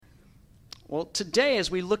Well, today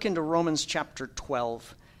as we look into Romans chapter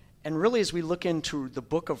 12, and really as we look into the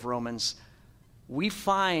book of Romans, we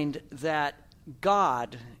find that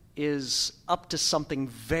God is up to something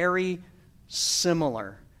very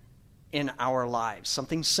similar in our lives,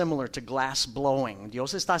 something similar to glass blowing.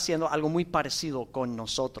 Dios está haciendo algo muy parecido con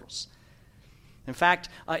nosotros. In fact,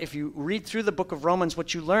 if you read through the book of Romans,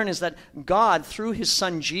 what you learn is that God, through his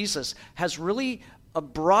son Jesus, has really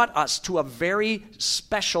brought us to a very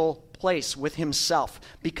special place with himself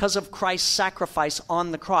because of Christ's sacrifice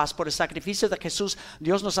on the cross. Por el sacrificio de Jesús,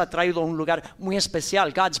 Dios nos ha traído a un lugar muy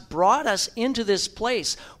especial. God's brought us into this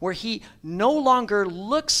place where he no longer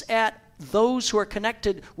looks at those who are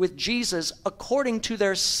connected with Jesus according to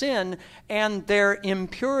their sin and their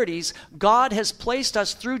impurities. God has placed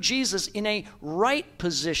us through Jesus in a right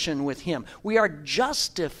position with him. We are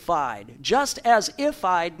justified, just as if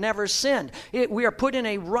I'd never sinned. We are put in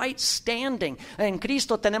a right standing. En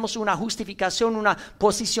Cristo tenemos una justificación, una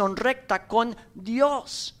posición recta con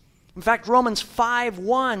Dios. In fact, Romans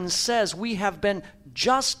 5:1 says we have been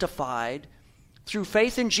justified through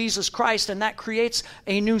faith in Jesus Christ, and that creates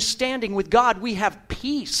a new standing with God. We have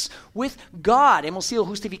peace with God. Hemos sido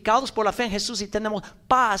justificados por la fe en Jesús y tenemos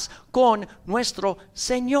paz con nuestro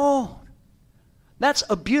Señor. That's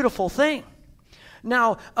a beautiful thing.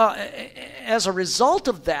 Now, as a result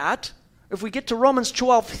of that, if we get to Romans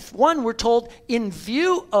 12:1, we're told, in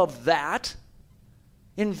view of that,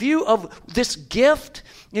 in view of this gift,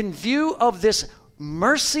 in view of this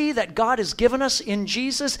mercy that God has given us in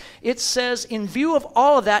Jesus, it says, in view of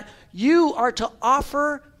all of that, you are to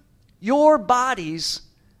offer your bodies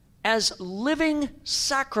as living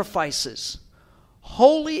sacrifices,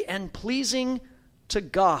 holy and pleasing to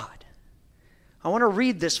God. I want to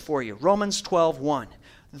read this for you. Romans 12:1.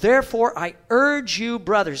 Therefore, I urge you,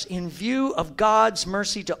 brothers, in view of God's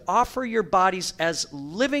mercy, to offer your bodies as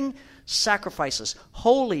living sacrifices,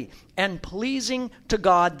 holy and pleasing to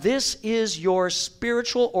God. This is your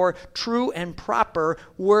spiritual or true and proper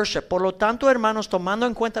worship. Por lo tanto, hermanos, tomando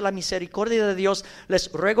en cuenta la misericordia de Dios, les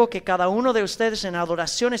ruego que cada uno de ustedes en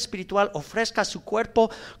adoración espiritual ofrezca su cuerpo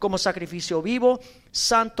como sacrificio vivo,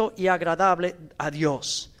 santo y agradable a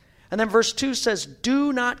Dios. And then verse 2 says,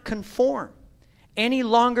 do not conform any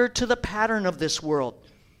longer to the pattern of this world,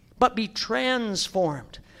 but be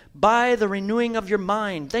transformed by the renewing of your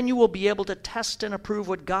mind. Then you will be able to test and approve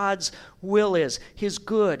what God's will is, his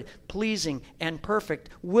good, pleasing, and perfect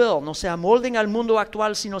will. No se amolden al mundo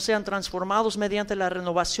actual, sino sean transformados mediante la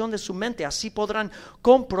renovación de su mente. Así podrán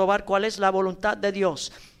comprobar cuál es la voluntad de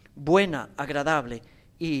Dios, buena, agradable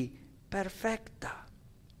y perfecta.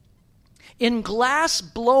 In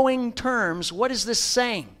glass-blowing terms, what is this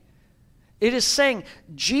saying? It is saying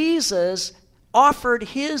Jesus offered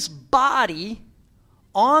his body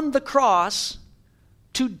on the cross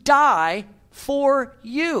to die for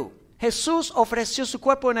you. Jesús ofreció su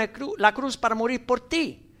cuerpo en la cruz para morir por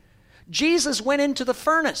ti. Jesus went into the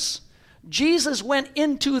furnace. Jesus went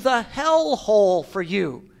into the hell hole for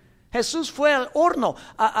you. Jesús fue al horno,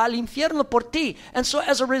 al infierno por ti. And so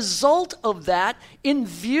as a result of that, in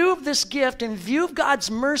view of this gift, in view of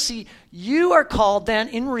God's mercy, you are called then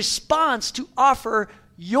in response to offer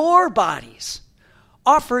your bodies.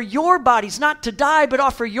 Offer your bodies, not to die, but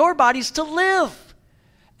offer your bodies to live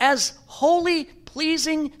as holy,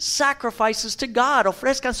 pleasing sacrifices to God.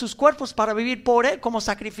 Ofrezcan sus cuerpos para vivir por él como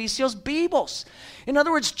sacrificios vivos. In other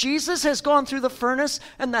words, Jesus has gone through the furnace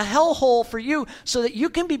and the hellhole for you so that you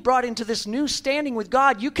can be brought into this new standing with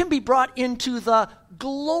God. You can be brought into the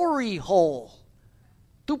glory hole.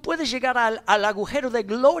 Tú puedes llegar al agujero de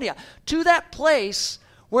gloria, to that place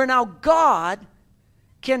where now God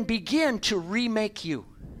can begin to remake you,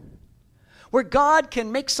 where God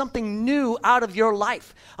can make something new out of your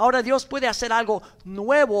life. Ahora Dios puede hacer algo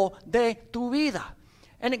nuevo de tu vida.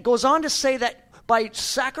 And it goes on to say that by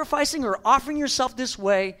sacrificing or offering yourself this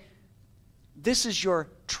way, this is your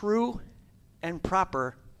true and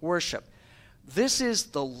proper worship. This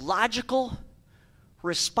is the logical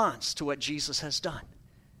response to what Jesus has done.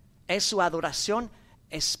 Es su adoración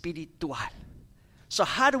espiritual. So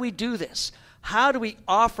how do we do this? How do we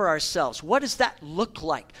offer ourselves? What does that look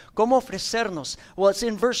like? ¿Cómo ofrecernos? Well, it's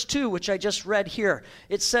in verse 2, which I just read here.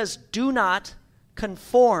 It says, do not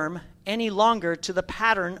conform any longer to the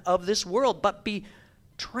pattern of this world, but be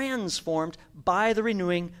transformed by the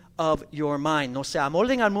renewing of your mind. No se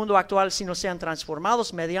amolden al mundo actual, sino sean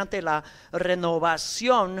transformados mediante la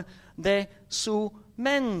renovación de su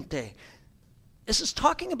mente. This is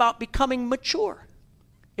talking about becoming mature.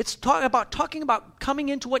 It's talking about coming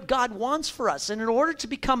into what God wants for us. And in order to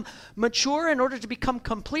become mature, in order to become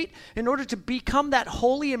complete, in order to become that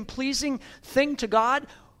holy and pleasing thing to God,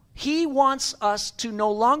 He wants us to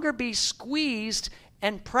no longer be squeezed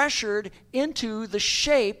and pressured into the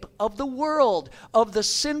shape of the world, of the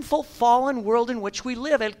sinful, fallen world in which we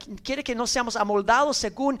live. Él quiere que no seamos amoldados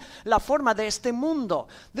según la forma de este mundo.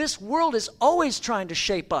 This world is always trying to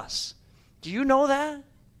shape us. Do you know that?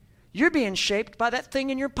 You're being shaped by that thing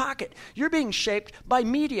in your pocket. You're being shaped by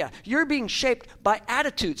media. You're being shaped by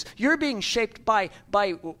attitudes. You're being shaped by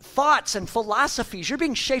thoughts and philosophies. You're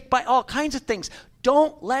being shaped by all kinds of things.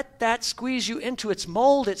 Don't let that squeeze you into its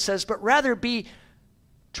mold, it says, but rather be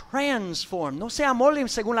transformed. No se amolden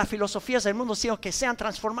según las filosofías del mundo, sino que sean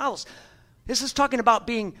transformados. This is talking about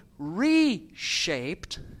being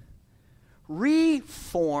reshaped,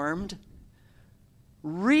 reformed,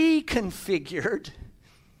 reconfigured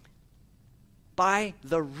by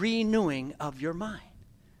the renewing of your mind.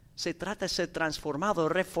 Se trata de ser transformados,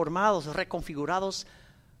 reformados, reconfigurados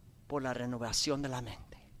por la renovación de la mente.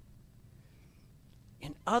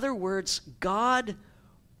 In other words, God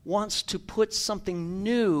wants to put something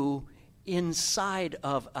new inside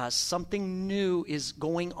of us. Something new is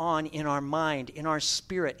going on in our mind, in our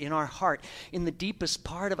spirit, in our heart, in the deepest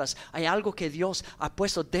part of us. Hay algo que Dios ha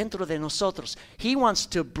puesto dentro de nosotros. He wants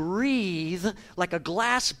to breathe like a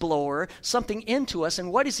glass blower something into us.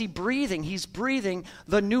 And what is He breathing? He's breathing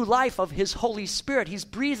the new life of His Holy Spirit. He's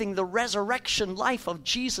breathing the resurrection life of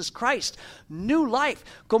Jesus Christ. New life.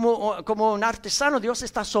 Como un artesano, Dios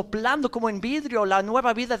está soplando como en vidrio la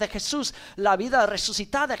nueva vida de Jesús, la vida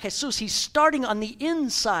resucitada de Jesús. He's starting on the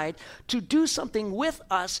inside to do something with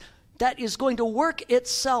us that is going to work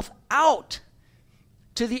itself out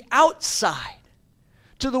to the outside,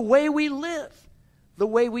 to the way we live, the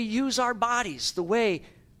way we use our bodies, the way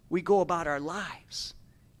we go about our lives.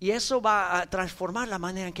 Y eso va a transformar la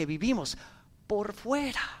manera en que vivimos por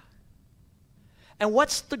fuera. And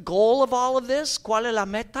what's the goal of all of this? ¿Cuál es la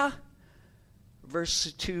meta?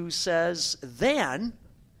 Verse 2 says, then,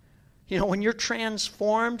 when you're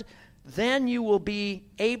transformed, then you will be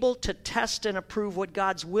able to test and approve what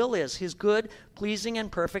God's will is, His good, pleasing,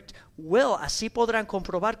 and perfect will. Así podrán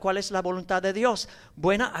comprobar cuál es la voluntad de Dios,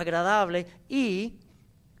 buena, agradable y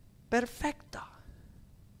perfecta.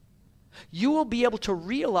 You will be able to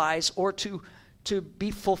realize or to be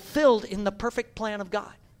fulfilled in the perfect plan of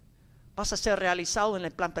God. Vas a ser realizado en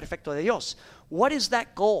el plan perfecto de Dios. What is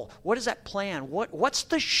that goal? What is that plan? What's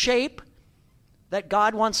the shape that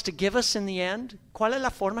God wants to give us in the end? ¿Cuál es la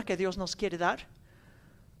forma que Dios nos quiere dar?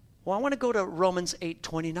 Well, I want to go to Romans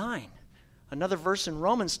 8:29. Another verse in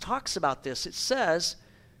Romans talks about this. It says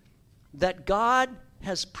that God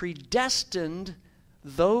has predestined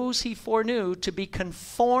those He foreknew to be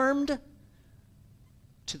conformed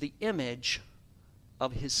to the image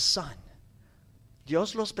of His Son.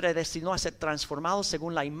 Dios los predestinó a ser transformados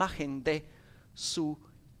según la imagen de su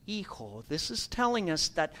Hijo. This is telling us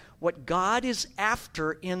that what God is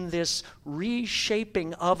after in this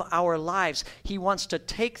reshaping of our lives, He wants to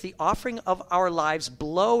take the offering of our lives,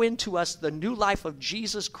 blow into us the new life of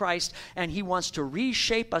Jesus Christ, and He wants to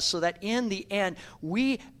reshape us so that in the end,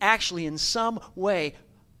 we actually in some way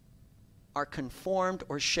are conformed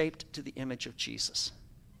or shaped to the image of Jesus.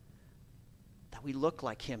 That we look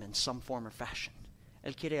like Him in some form or fashion.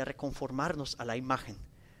 Él quiere reconformarnos a la imagen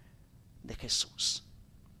de Jesús.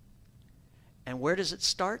 And where does it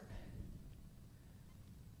start?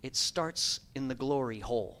 It starts in the glory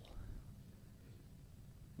hole.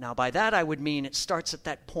 Now, by that I would mean it starts at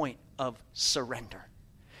that point of surrender.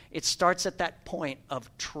 It starts at that point of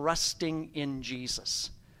trusting in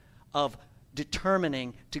Jesus, of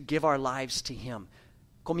determining to give our lives to Him.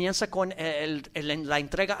 Comienza con la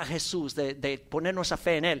entrega a Jesús, de poner nuestra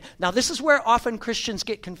fe en Él. Now, this is where often Christians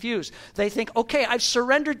get confused. They think, okay, I've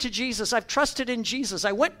surrendered to Jesus. I've trusted in Jesus.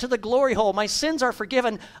 I went to the glory hole. My sins are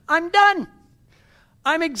forgiven. I'm done.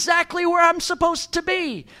 I'm exactly where I'm supposed to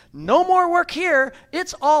be. No more work here.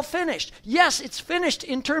 It's all finished. Yes, it's finished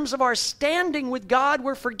in terms of our standing with God.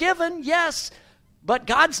 We're forgiven, yes, but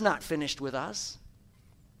God's not finished with us.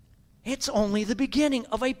 It's only the beginning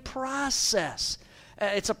of a process.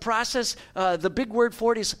 It's a process, the big word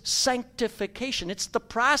for it is sanctification. It's the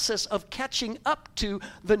process of catching up to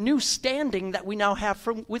the new standing that we now have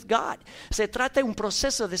with God. Se trata de un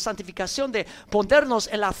proceso de santificación, de ponernos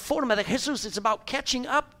en la forma de Jesús. It's about catching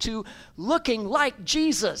up to looking like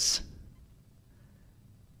Jesus.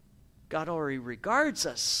 God already regards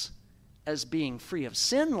us as being free of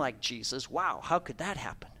sin like Jesus. Wow, how could that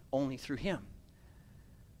happen? Only through Him.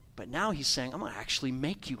 But now He's saying, I'm going to actually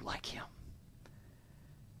make you like Him.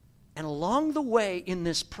 And along the way in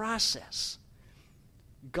this process,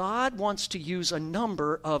 God wants to use a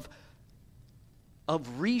number of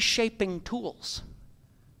reshaping tools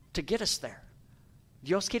to get us there.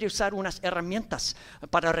 Dios quiere usar unas herramientas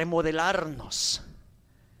para remodelarnos.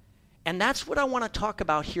 And that's what I want to talk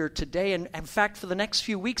about here today. And in fact, for the next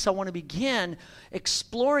few weeks, I want to begin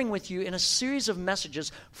exploring with you in a series of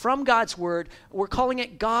messages from God's Word. We're calling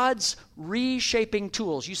it God's Reshaping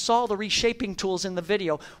Tools. You saw the reshaping tools in the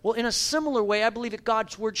video. Well, in a similar way, I believe that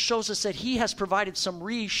God's Word shows us that He has provided some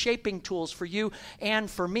reshaping tools for you and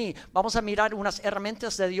for me. Vamos a mirar unas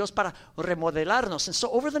herramientas de Dios para remodelarnos. And so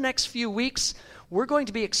over the next few weeks, we're going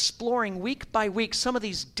to be exploring week by week some of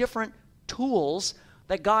these different tools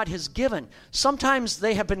that God has given. Sometimes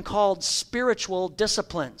they have been called spiritual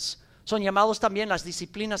disciplines. Son llamados también las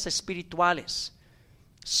disciplinas espirituales.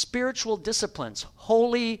 Spiritual disciplines,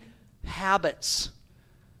 holy habits,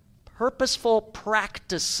 purposeful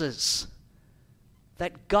practices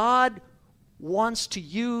that God wants to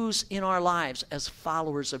use in our lives as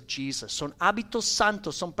followers of Jesus. Son hábitos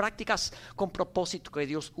santos, son prácticas con propósito que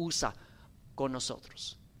Dios usa con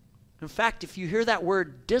nosotros. In fact, if you hear that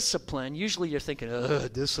word discipline, usually you're thinking,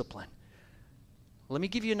 discipline. Let me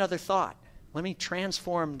give you another thought. Let me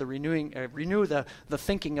transform the renew the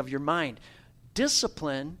thinking of your mind.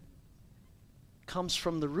 Discipline comes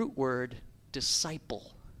from the root word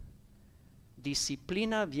disciple.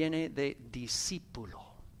 Disciplina viene de discípulo.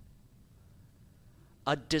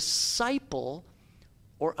 A disciple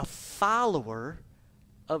or a follower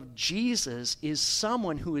of Jesus is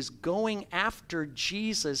someone who is going after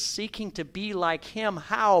Jesus, seeking to be like Him.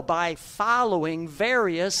 How? By following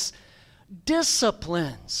various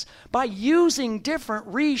disciplines, by using different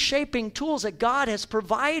reshaping tools that God has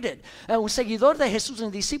provided. Un seguidor de Jesús,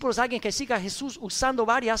 un discípulo es alguien que siga a Jesús usando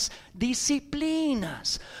varias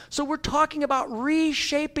disciplinas. So we're talking about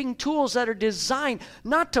reshaping tools that are designed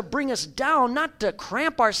not to bring us down, not to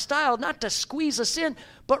cramp our style, not to squeeze us in,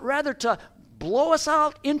 but rather to blow us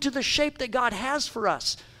out into the shape that God has for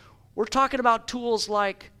us. We're talking about tools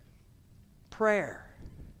like prayer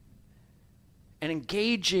and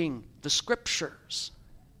engaging the Scriptures,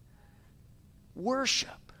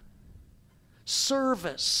 worship,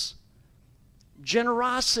 service,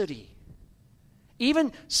 generosity,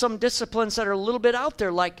 even some disciplines that are a little bit out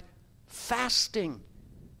there like fasting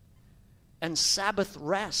and Sabbath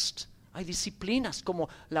rest. Hay disciplinas como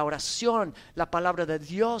la oración, la palabra de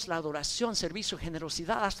Dios, la adoración, servicio,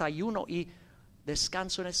 generosidad, hasta ayuno y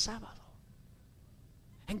descanso en el sábado.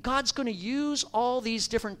 And God's going to use all these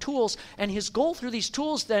different tools, and His goal through these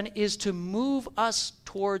tools then is to move us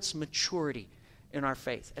towards maturity in our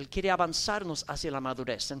faith. Él quiere avanzarnos hacia la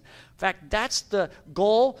madurez. And in fact, that's the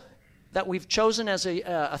goal that we've chosen as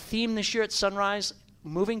a theme this year at Sunrise,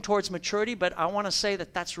 moving towards maturity, but I want to say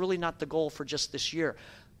that that's really not the goal for just this year.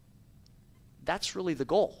 That's really the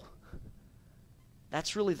goal.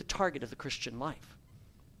 That's really the target of the Christian life.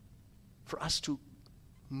 For us to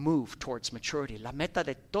move towards maturity. La meta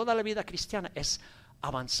de toda la vida cristiana es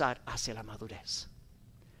avanzar hacia la madurez.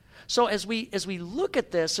 So as we look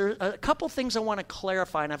at this, there are a couple things I want to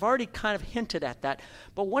clarify, and I've already kind of hinted at that.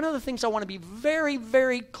 But one of the things I want to be very,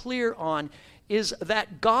 very clear on is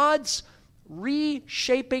that God's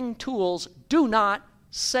reshaping tools do not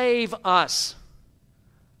save us.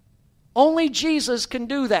 Only Jesus can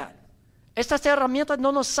do that. Estas herramientas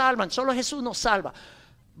no nos salvan, solo Jesús nos salva.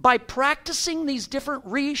 By practicing these different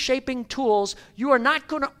reshaping tools, you are not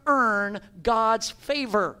going to earn God's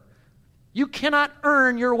favor. You cannot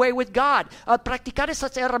earn your way with God. Al practicar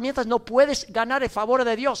esas herramientas no puedes ganar el favor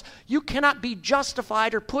de Dios. You cannot be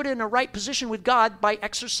justified or put in a right position with God by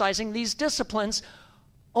exercising these disciplines.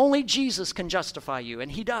 Only Jesus can justify you,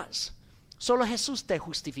 and He does. Solo Jesús te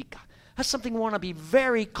justifica. That's something we want to be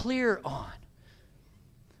very clear on.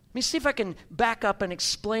 Let me see if I can back up and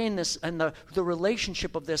explain this and the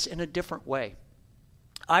relationship of this in a different way.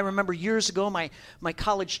 I remember years ago, my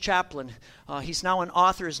college chaplain, he's now an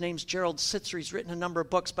author, his name's Gerald Sitzer, he's written a number of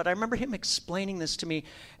books, but I remember him explaining this to me,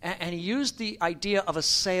 and he used the idea of a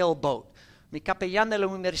sailboat. Mi capellán de la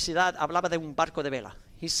universidad hablaba de un barco de vela.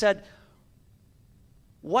 He said,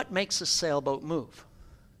 what makes a sailboat move?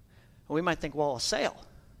 And we might think, well, a sail.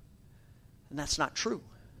 And that's not true.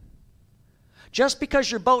 Just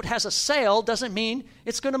because your boat has a sail doesn't mean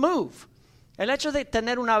it's going to move. El hecho de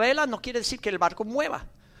tener una vela no quiere decir que el barco mueva.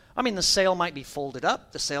 I mean, the sail might be folded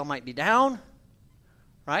up, the sail might be down,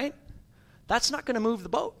 right? That's not going to move the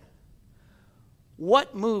boat.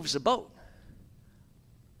 What moves a boat?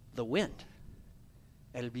 The wind.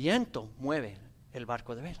 El viento mueve el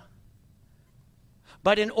barco de vela.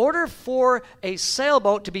 But in order for a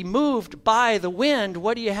sailboat to be moved by the wind,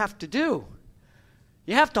 what do you have to do?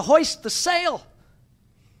 You have to hoist the sail.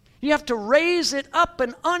 You have to raise it up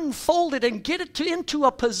and unfold it and get it into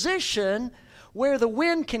a position where the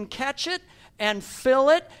wind can catch it and fill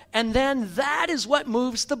it, and then that is what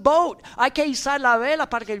moves the boat. Hay que izar la vela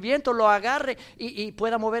para que el viento lo agarre y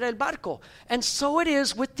pueda mover el barco. And so it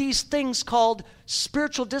is with these things called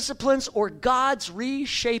spiritual disciplines or God's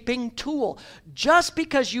reshaping tool. Just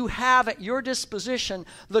because you have at your disposition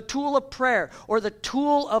the tool of prayer or the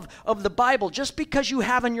tool of the Bible, just because you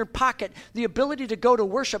have in your pocket the ability to go to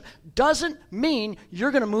worship, doesn't mean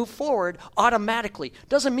you're going to move forward automatically.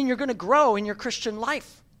 Doesn't mean you're going to grow in your Christian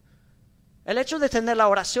life. El hecho de tener la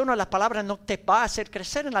oración o las palabras no te va a hacer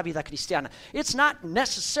crecer en la vida cristiana. It's not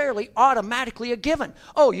necessarily automatically a given.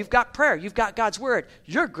 Oh, you've got prayer, you've got God's word,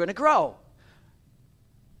 you're going to grow.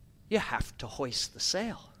 You have to hoist the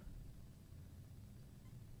sail.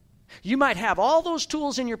 You might have all those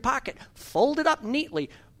tools in your pocket, folded up neatly,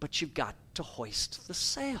 but you've got to hoist the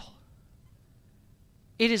sail.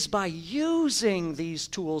 It is by using these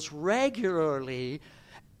tools regularly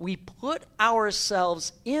we put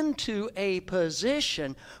ourselves into a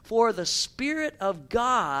position for the Spirit of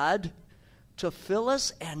God to fill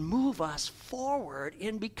us and move us forward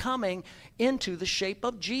in becoming into the shape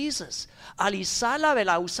of Jesus. Al izar la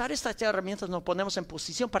vela, usar estas herramientas nos ponemos en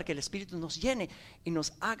posición para que el Espíritu nos llene y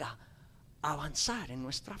nos haga avanzar en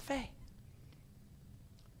nuestra fe.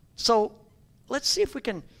 So, let's see if we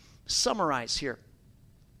can summarize here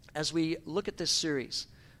as we look at this series.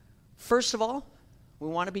 First of all, we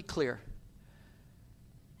want to be clear.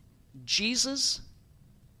 Jesus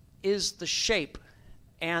is the shape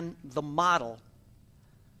and the model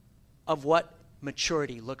of what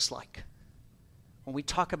maturity looks like. When we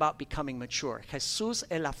talk about becoming mature, Jesús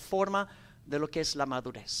es la forma de lo que es la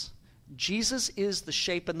madurez. Jesus is the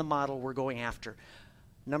shape and the model we're going after.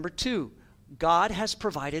 Number two, God has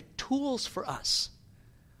provided tools for us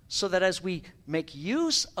so that as we make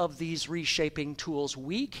use of these reshaping tools,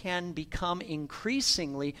 we can become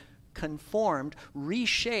increasingly conformed,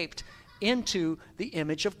 reshaped into the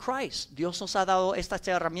image of Christ. Dios nos ha dado estas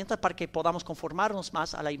herramientas para que podamos conformarnos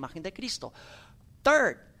más a la imagen de Cristo.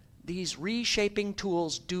 Third, these reshaping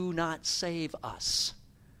tools do not save us.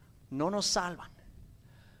 No nos salvan.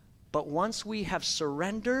 But once we have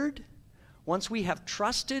surrendered, once we have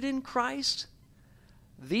trusted in Christ,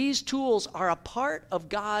 these tools are a part of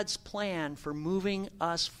God's plan for moving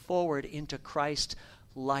us forward into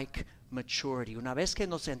Christ-like maturity. Una vez que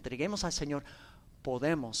nos entreguemos al Señor,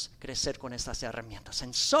 podemos crecer con estas herramientas.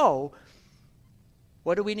 And so,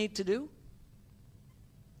 what do we need to do?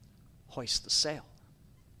 Hoist the sail.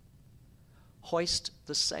 Hoist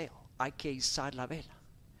the sail. Hay que izar la vela.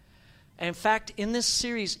 And in fact, in this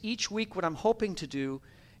series, each week what I'm hoping to do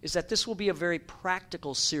is that this will be a very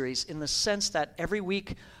practical series in the sense that every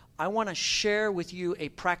week I want to share with you a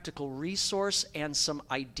practical resource and some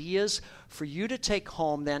ideas for you to take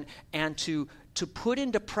home then and to put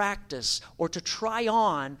into practice or to try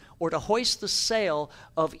on or to hoist the sail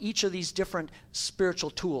of each of these different spiritual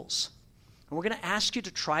tools. And we're going to ask you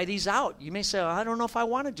to try these out. You may say, I don't know if I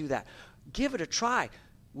want to do that. Give it a try.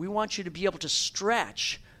 We want you to be able to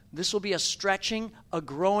stretch. This will be a stretching, a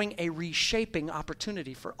growing, a reshaping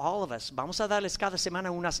opportunity for all of us. Vamos a darles cada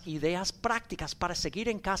semana unas ideas prácticas para seguir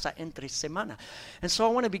en casa entre semana. And so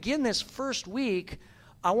I want to begin this first week.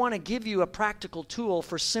 I want to give you a practical tool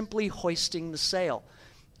for simply hoisting the sail.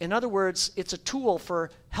 In other words, it's a tool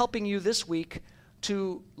for helping you this week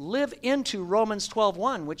to live into Romans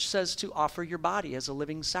 12:1, which says to offer your body as a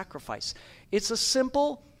living sacrifice. It's a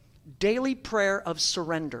simple daily prayer of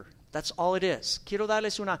surrender. That's all it is. Quiero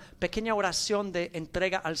darles una pequeña oración de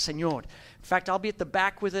entrega al Señor. In fact, I'll be at the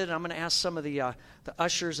back with it, and I'm going to ask some of the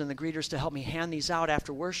ushers and the greeters to help me hand these out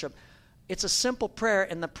after worship. It's a simple prayer,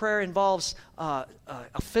 and the prayer involves a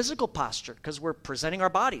physical posture because we're presenting our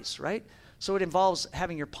bodies, right? So it involves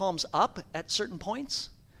having your palms up at certain points,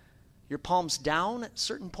 your palms down at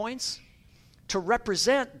certain points, to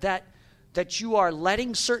represent that you are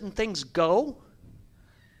letting certain things go,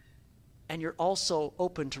 and you're also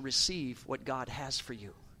open to receive what God has for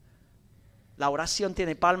you. La oración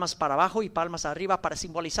tiene palmas para abajo y palmas arriba para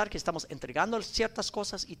simbolizar que estamos entregando ciertas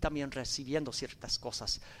cosas y también recibiendo ciertas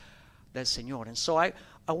cosas del Señor. And so I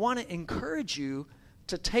want to encourage you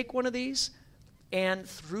to take one of these and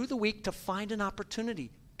through the week to find an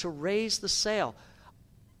opportunity to raise the sail.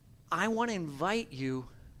 I want to invite you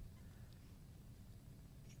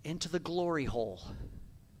into the glory hole.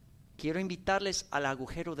 Quiero invitarles al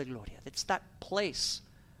agujero de gloria. It's that place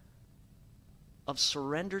of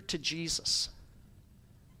surrender to Jesus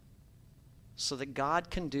so that God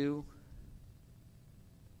can do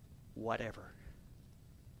whatever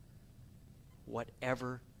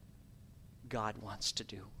God wants to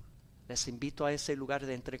do. Les invito a ese lugar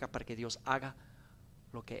de entrega para que Dios haga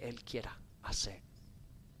lo que Él quiera hacer.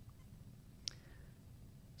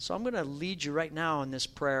 So I'm going to lead you right now in this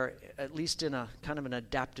prayer, at least in a kind of an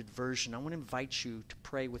adapted version. I want to invite you to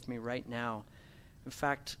pray with me right now. In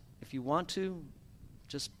fact, if you want to,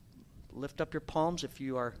 just lift up your palms if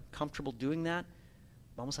you are comfortable doing that.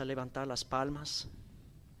 Vamos a levantar las palmas.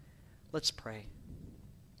 Let's pray.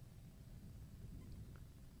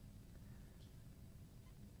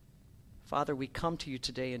 Father, we come to you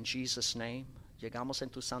today in Jesus' name. Llegamos en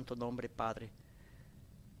tu santo nombre, Padre.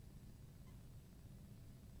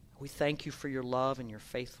 We thank you for your love and your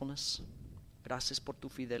faithfulness. Gracias por tu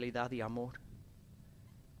fidelidad y amor.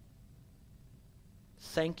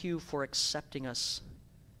 Thank you for accepting us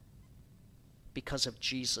because of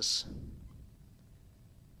Jesus.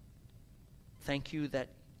 Thank you that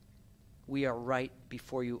we are right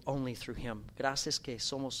before you only through him. Gracias que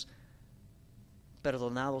somos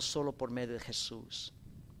perdonados solo por medio de Jesús.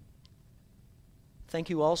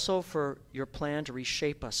 Thank you also for your plan to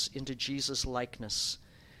reshape us into Jesus' likeness.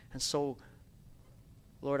 And so,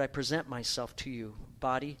 Lord, I present myself to you,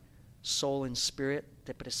 body, soul, and spirit.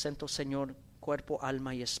 Te presento, Señor, cuerpo, alma,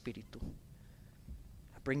 y espíritu.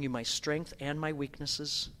 I bring you my strength and my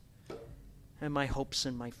weaknesses, and my hopes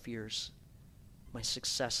and my fears, my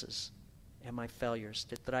successes and my failures.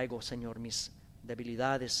 Te traigo, Señor, mis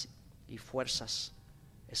debilidades y fuerzas,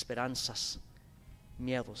 esperanzas,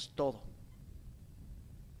 miedos, todo.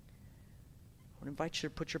 I want to invite you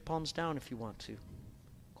to put your palms down if you want to.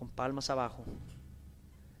 Con palmas abajo.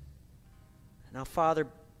 Now, Father,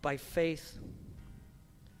 by faith,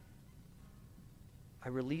 I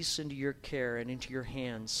release into your care and into your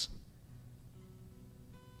hands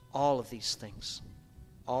all of these things,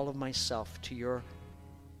 all of myself to your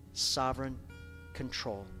sovereign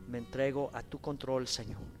control. Me entrego a tu control,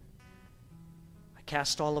 Señor. I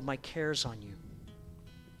cast all of my cares on you.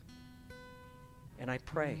 And I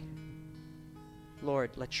pray, Lord,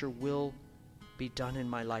 let your will be done in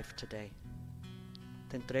my life today.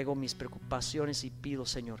 Te entrego mis preocupaciones y pido,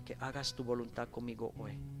 Señor, que hagas tu voluntad conmigo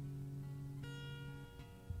hoy.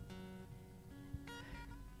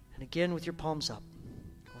 And again with your palms up.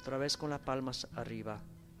 Otra vez con las palmas arriba.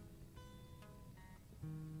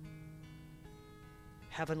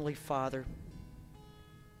 Heavenly Father,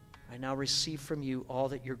 I now receive from you all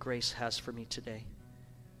that your grace has for me today.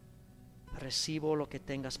 Recibo lo que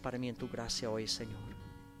tengas para mí en tu gracia hoy, Señor.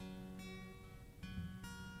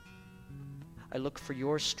 I look for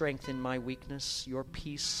your strength in my weakness, your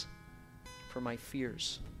peace for my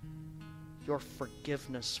fears, your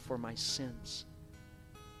forgiveness for my sins,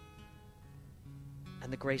 and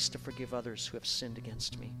the grace to forgive others who have sinned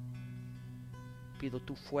against me. Pido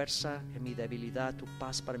tu fuerza en mi debilidad, tu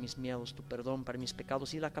paz para mis miedos, tu perdón para mis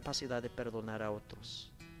pecados y la capacidad de perdonar a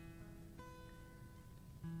otros.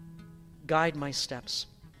 Guide my steps.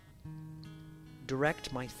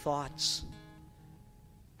 Direct my thoughts.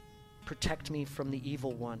 Protect me from the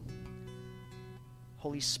evil one.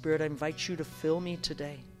 Holy Spirit, I invite you to fill me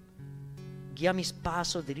today. Guía mis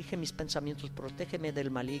pasos, dirige mis pensamientos, protégeme del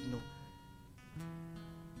maligno.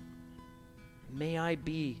 May I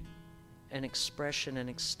be an expression and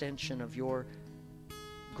extension of your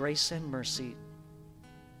grace and mercy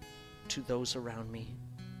to those around me.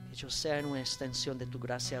 Que yo sea una extensión de tu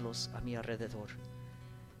gracia a mi alrededor.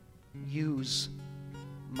 Use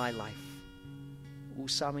my life.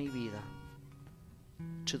 Usa mi vida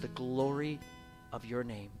to the glory of your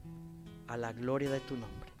name, a la gloria de tu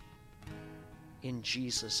nombre. In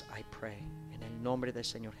Jesus I pray, en el nombre del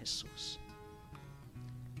Señor Jesús.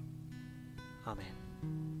 Amén.